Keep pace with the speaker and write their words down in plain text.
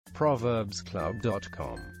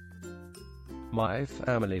ProverbsClub.com. My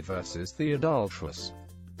family versus the adulteress.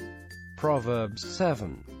 Proverbs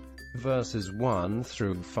 7, verses 1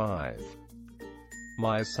 through 5.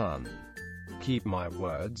 My son, keep my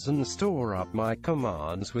words and store up my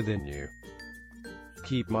commands within you.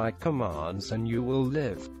 Keep my commands and you will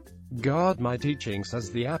live. Guard my teachings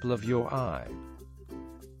as the apple of your eye.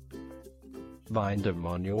 Bind them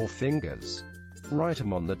on your fingers. Write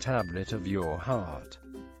them on the tablet of your heart.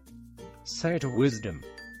 Say to wisdom,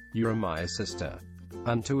 you are my sister,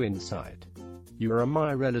 and to insight, you are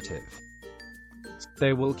my relative.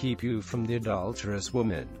 They will keep you from the adulterous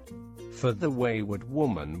woman, for the wayward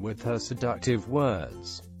woman with her seductive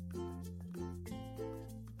words.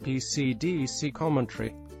 PCDC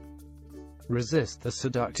Commentary. Resist the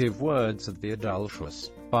seductive words of the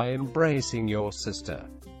adulteress, by embracing your sister,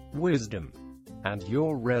 wisdom, and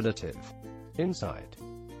your relative, insight.